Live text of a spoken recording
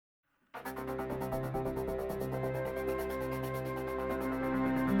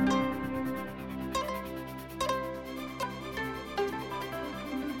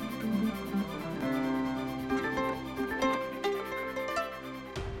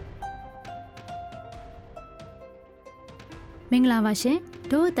မင်္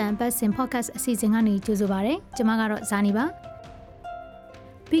ဂလာပါရှင်ဒို့အတန်ပတ်စင် podcast အစီအစဉ်ကနေကြိုဆိုပါရစေကျွန်မ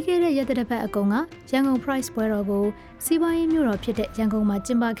ကတော့ဇာနီပါပြီးခဲ့တဲ့ရက်တစ်ပတ်အကုန်ကရန်ကုန် Prize ပွဲတော်ကိုစီးပွားရေးမြို့တော်ဖြစ်တဲ့ရန်ကုန်မှာကျ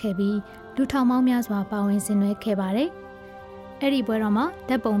င်းပခဲ့ပြီးလူထောင်ပေါင်းများစွာပါဝင်ဆင်နွှဲခဲ့ပါတယ်အဲ့ဒီပွဲတော်မှာ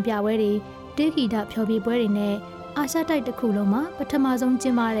ဓာတ်ပုံပြပွဲတွေတေးဂီတဖျော်ဖြေပွဲတွေနဲ့အာရှတိုက်တစ်ခုလုံးမှာပထမဆုံးကျ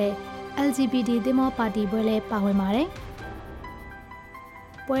င်းပတဲ့ LGBT သင်းမောပါတီပွဲလည်းပါဝင်ပါတယ်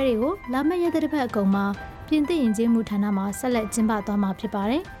ပွဲတွေကိုလာမယ့်ရက်တစ်ပတ်အကုန်မှာပြင်သစ်ယဉ်ကျေးမှုဌာနမှဆက်လက်ကျင်းပသွား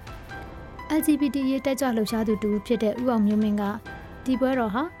မှာဖြစ်ပါတယ်။ LGBT ရေးတက်ကြွလှုပ်ရှားသူတူဖြစ်တဲ့ဦးအောင်မျိုးမင်းကဒီ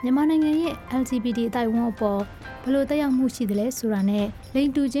ပွဲတော်ဟာမြန်မာနိုင်ငံရဲ့ LGBT အတိုင်းအဝန်အပေါ်ဘယ်လိုသက်ရောက်မှုရှိသလဲဆိုတာ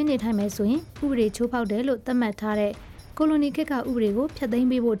နဲ့လိင်တူချင်းနေထိုင်မယ်ဆိုရင်ဥပဒေချိုးဖောက်တယ်လို့သတ်မှတ်ထားတဲ့ကိုလိုနီခေတ်ကဥပဒေကိုဖျက်သိ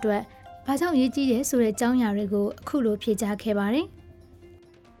မ်းပေးဖို့အတွက်ဘာကြောင့်အရေးကြီးတယ်ဆိုတဲ့အကြောင်းအရာတွေကိုအခုလိုဖြေကြားခဲ့ပါတယ်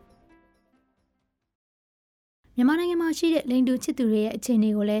။မြန်မာနိုင်ငံမှာရှိတဲ့လိင်တူချစ်သူတွေရဲ့အခြေ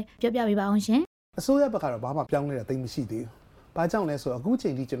အနေကိုလည်းပြောပြပေးပါအောင်ရှင်။အစိုးရဘက်ကတော့ဘာမှပြောင်းလဲတာသိမရှိသေးဘူး။ဘာကြောင့်လဲဆိုတော့အခုချိ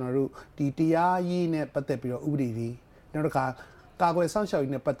န်ထိကျွန်တော်တို့ဒီတရားရေးနဲ့ပတ်သက်ပြီးတော့ဥပဒေတွေနောက်တစ်ခါကာကွယ်စောင့်ရှောက်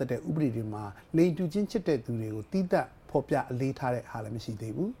ရေးနဲ့ပတ်သက်တဲ့ဥပဒေတွေမှာလိင်တူချင်းချစ်တဲ့သူတွေကိုတီးသန့်ဖော်ပြအလေးထားတဲ့ဟာလည်းမရှိ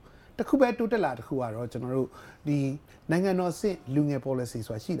သေးဘူး။တစ်ခုပဲတိုးတက်လာတစ်ခုကတော့ကျွန်တော်တို့ဒီနိုင်ငံတော်စစ်လူငယ် policy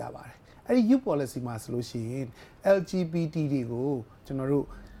ဆိုတာရှိလာပါတယ်။အဲဒီ youth policy မှာဆိုလို့ရှိရင် LGBT တွေကို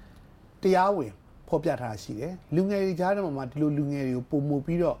ကျွန်တော်တို့တရားဝင်ဖော်ပြထားရှိတယ်။လူငယ်တွေကြားထဲမှာဒီလိုလူငယ်တွေကိုပုံ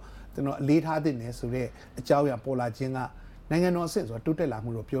မှုပြီးတော့ကျွန်တော်အလေးထားတဲ့နယ်ဆိုတဲ့အကြောင်းအရာပေါ်လာခြင်းကနိုင်ငံတော်အဆင့်ဆိုတော့တိုးတက်လာ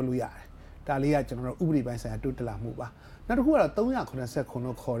မှုလို့ပြောလို့ရတယ်။ဒါလေးကကျွန်တော်တို့ဥပဒေပိုင်းဆိုင်ရာတိုးတက်လာမှုပါ။နောက်တစ်ခုကတော့389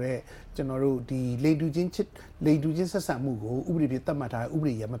လို့ခေါ်တဲ့ကျွန်တော်တို့ဒီလိင်တူချင်းဆက်ဆံမှုကိုဥပဒေပြသတ်မှတ်ထားတဲ့ဥ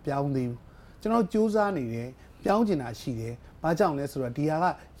ပဒေရမပြောင်းသေးဘူး။ကျွန်တော်စူးစမ်းနေတယ်ပြောင်းကျင်တာရှိတယ်။ဘာကြောင့်လဲဆိုတော့ဒီဟာ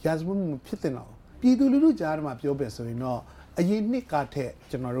ကရာဇဝတ်မှုဖြစ်တဲ့တော့ပြည်သူလူထုကြားထဲမှာပြောပြဆိုရင်တော့အရင်နှစ်ကထက်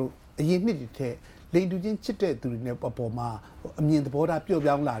ကျွန်တော်တို့အရင်နှစ်တွေထက်လိင်တူချင်းချစ်တဲ့သူတွေနဲ့ပေါ်မှာအမြင်သဘောထား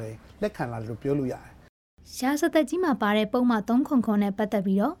ပျော့ပြောင်းလာတယ်လက်ခံလာတယ်လို့ပြောလို့ရတယ်။ရာဇသက်ကြီးမှာပါတဲ့ပုံမှန်309နဲ့ပတ်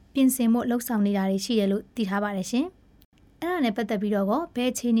သက်ပြီးတော့ပြင်ဆင်မှုလှုပ်ဆောင်နေတာတွေရှိတယ်လို့သိထားပါတယ်ရှင်။အဲ့ဒါနဲ့ပတ်သက်ပြီးတော့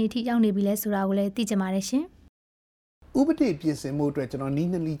ဘယ်အခြေအနေထိရောက်နေပြီလဲဆိုတာကိုလည်းသိကြပါတယ်ရှင်။ဥပဒေပြင်ဆင်မှုအတွက်ကျွန်တော်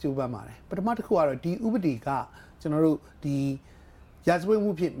နီးနှလီကြိုးပမ်းပါတယ်။ပထမတစ်ခုကတော့ဒီဥပဒေကကျွန်တော်တို့ဒီရာဇ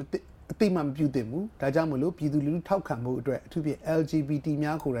ဝတ်မှုဖြစ်အတိမမပြုသင့်ဘူး။ဒါကြောင့်မလို့ပြည်သူလူထုထောက်ခံမှုအတွက်အထူးဖြင့် LGBT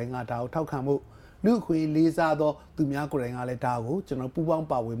များကိုယ်တိုင်ကဒါကိုထောက်ခံမှုလူခွေလေးစားသောသူများကိုယ်တိုင်ကလည်းဒါကိုကျွန်တော်ပူပေါ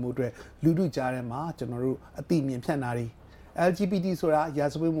င်းပါဝင်မှုအတွက်လူထုကြားထဲမှာကျွန်တော်တို့အသိမြင်ဖြန့်တာတွေ LGBT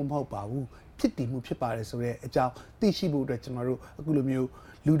ဆိုတာရာဇဝတ်မှုမဟုတ်ပါဘူးဖြစ်တည်မှုဖြစ်ပါတယ်ဆိုတဲ့အကြောင်းသိရှိဖို့အတွက်ကျွန်တော်တို့အခုလို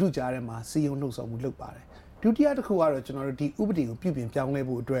မျိုးလူထုကြားထဲမှာစီယုံလှုပ်ဆော်မှုလုပ်ပါတယ်ဒုတိယတစ်ခုကတော့ကျွန်တော်တို့ဒီဥပဒေကိုပြုပြင်ပြော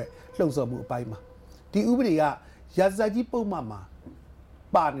င်းလဲဖို့အတွက်လှုပ်ဆော်မှုအပိုင်းမှာဒီဥပဒေကရာဇသတ်ကြီးပုံမှန်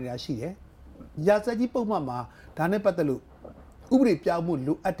မှာပါနေတာရှိတယ်ရာဇသတ်ကြီးပုံမှန်မှာဒါနဲ့ပတ်သက်လို့ဥပဒေပြောင်းမှု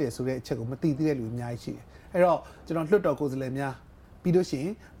လိုအပ်တယ်ဆိုတဲ့အချက်ကိုမသိသေးတဲ့လူအများကြီးရှိတယ်။အဲ့တော့ကျွန်တော်လွှတ်တော်ကိုယ်စားလှယ်များပြီးလို့ရှိ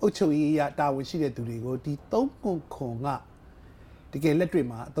ရင်အုပ်ချုပ်ရေးရတာဝန်ရှိတဲ့သူတွေကိုဒီ3ကတကယ်လက်တွေ့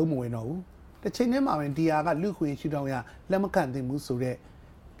မှာအသုံးမဝင်တော့ဘူး။တစ်ချိန်တည်းမှာပဲဒီဟာကလူခွင့်ရှုထောင့်ရလက်မခံသင့်ဘူးဆိုတဲ့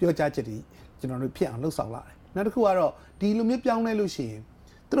ပြောကြားချက်တွေကျွန်တော်တို့ဖြစ်အောင်လှုပ်ဆောင်လာတယ်။နောက်တစ်ခုကတော့ဒီလိုမျိုးပြောင်းလဲလို့ရှိရင်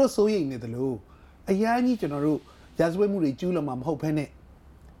သူတို့စိုးရိမ်နေတယ်လို့အရန်ကြီးကျွန်တော်တို့ရာဇဝတ်မှုတွေကျူးလွန်မှာမဟုတ်ဘဲ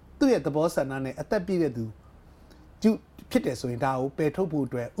နဲ့သူ့ရဲ့သဘောဆန္ဒနဲ့အသက်ပြည့်တဲ့သူဖြစ်တယ်ဆိုရင်ဒါကိုပယ်ထုတ်ဖို့အ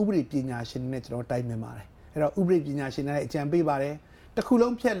တွက်ဥပဒေပညာရှင်တွေနဲ့ကျွန်တော်တိုင်ပင်ပါတယ်အဲ့တော့ဥပဒေပညာရှင်တွေလည်းအကြံပေးပါတယ်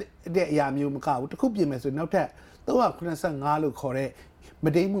တစ်ခုလုံးဖြတ်တဲ့အရာမျိုးမကဘူးတစ်ခုပြင်မယ်ဆိုရင်နောက်ထပ်385လို့ခေါ်တဲ့မ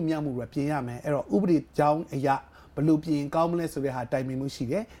တိမ်မှုမြောက်မှုပဲပြင်ရမယ်အဲ့တော့ဥပဒေကြောင်းအရာဘယ်လိုပြင်ကောင်းမလဲဆိုတဲ့ဟာတိုင်ပင်မှုရှိ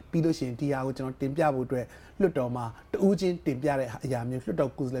တယ်ပြီးလို့ရှိရင်ဒီဟာကိုကျွန်တော်တင်ပြဖို့အတွက်လွှတ်တော်မှာတဦးချင်းတင်ပြတဲ့အရာမျိုးလွှတ်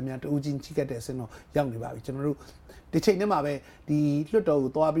တော်ကိုယ်စားလှယ်များတဦးချင်းချိကတဲ့အဆင့်တော့ရောက်နေပါပြီကျွန်တော်တို့ဒီချိန်ထဲမှာပဲဒီလွှတ်တော်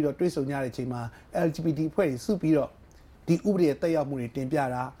ကိုသွားပြီးတော့တွေ့ဆုံကြတဲ့အချိန်မှာ LGBT အဖွဲ့တွေစုပြီးတော့ဒီဥပဒေရဲ့တက်ရောက်မှုတွေတင်ပြ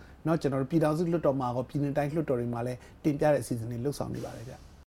တာเนาะကျွန်တော်တို့ပြည်ထောင်စုလွှတ်တော်မှာရောပြည်နယ်တိုင်းလွှတ်တော်တွေမှာလည်းတင်ပြတဲ့အစီအစဉ်တွေလှုပ်ဆောင်နေပါတယ်ဗျ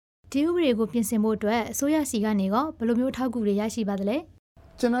ဒီဥပဒေကိုပြင်ဆင်ဖို့အတွက်အစိုးရစီကနေဘယ်လိုမျိုးထောက်ကူတွေရရှိပါသလဲ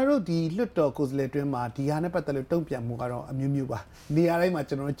ကျွန်တော်တို့ဒီလွှတ်တော်ကိုယ်စားလှယ်တွင်းမှာဒီဟာနဲ့ပတ်သက်လို့တုံ့ပြန်မှုကတော့အမျိုးမျိုးပါနေရာတိုင်း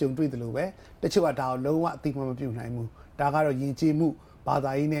မှာကျွန်တော်တို့ကြုံတွေ့သလိုပဲတချို့ကဒါကိုလုံးဝအသိမှမပြုနိုင်ဘူးဒါကတော့ယဉ်ကျေး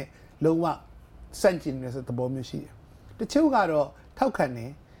မှုဘာသာရေးနဲ့လုံးဝစန့်ကျင်နေတဲ့သဘောမျိုးရှိတယ်တချို့ကတော့ထောက်ခံ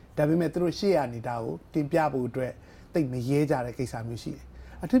တယ်ဒါပေမဲ့သူတို့ရှေ့ရနေတာကိုတင်ပြဖို့အတွက်တိတ်မရဲကြတဲ့ကိစ္စမျိုးရှိတယ်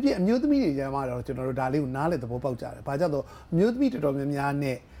အထူးဖြင့်အမျိုးသမီးတွေကျမှတော့ကျွန်တော်တို့ဒါလေးကိုနားလည်သဘောပေါက်ကြတယ်ဘာကြောင့်တော့အမျိုးသမီးတော်တော်များများ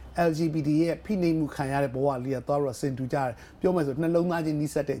နဲ့ LGBT ရဲ့ဖိနှိပ်မှုခံရတဲ့ဘဝလေးကသွားတော့ဆင်တူကြတယ်ပြောမယ်ဆိုနှလုံးသားချင်းနှိ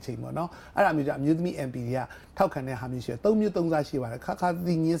စက်တဲ့အချိန်ပေါ့နော်အဲ့ဒါမျိုးကြောင့်အမျိုးသမီး MP တွေကထောက်ခံတဲ့ဟာမျိုးရှိတယ်၃မျိုး၃စားရှိပါ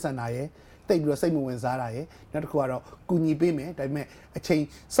တယ်ခါသီးညင်းဆန်တာရဲ့တိတ်ပြီးတော့စိတ်မဝင်စားတာရဲ့နောက်တစ်ခုကတော့ကူညီပေးမယ်ဒါပေမဲ့အချိန်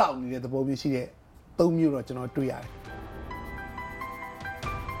စောင့်နေတဲ့သဘောမျိုးရှိတဲ့၃မျိုးတော့ကျွန်တော်တွေ့ရ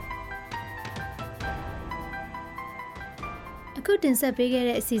တယ်အခုတင်ဆက်ပေးခဲ့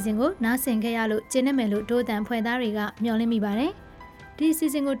တဲ့အစီအစဉ်ကိုနားဆင်ခဲ့ရလို့ကျေနပ်မယ်လို့ဒို့တန်ဖွဲ့သားတွေကမျှော်လင့်မိပါတယ်။ဒီ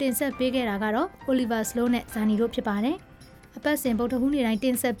အစီအစဉ်ကိုတင်ဆက်ပေးခဲ့တာကတော့ Oliver Slow နဲ့ Zani တို့ဖြစ်ပါတယ်။ အပတ်စဉ်ဗုဒ္ဓဟူးနေ့တိုင်းတ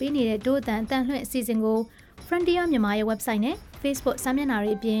င်ဆက်ပေးနေတဲ့ဒို့အတန်အတန်လွှင့်အစီအစဉ်ကို Frontier မြန်မာရဲ့ website နဲ့ Facebook စာမျက်နှာ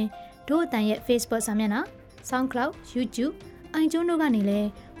တွေအပြင်ဒို့အတန်ရဲ့ Facebook စာမျက်နှာ SoundCloud YouTube iTunes တို့ကနေလည်း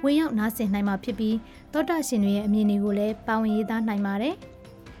ဝင်ရောက်နားဆင်နိုင်မှာဖြစ်ပြီးသောတာရှင်တွေရဲ့အမြင်တွေကိုလည်းပါဝင်ရေးသားနိုင်ပါတယ်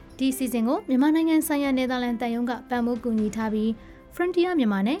ဒီအစီအစဉ်ကိုမြန်မာနိုင်ငံဆိုင်ရာနယ်သာလန်တန်ယုံကပံ့ပိုးကူညီထားပြီး Frontier မြ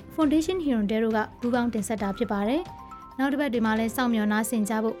န်မာနဲ့ Foundation Hero တဲတို့ကပူးပေါင်းတင်ဆက်တာဖြစ်ပါတယ်နောက်တစ်ပတ်ဒီမှာလည်းစောင့်မျှော်နားဆင်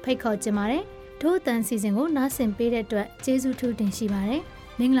ကြဖို့ဖိတ်ခေါ်ချင်ပါတယ်ဒို့အတန်အစီအစဉ်ကိုနားဆင်ပေးတဲ့အတွက်ကျေးဇူးထူးတင်ရှိပါတယ်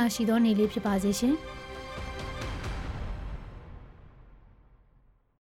မင်္ဂလာရှိသောနေ့လေးဖြစ်ပါစေရှင်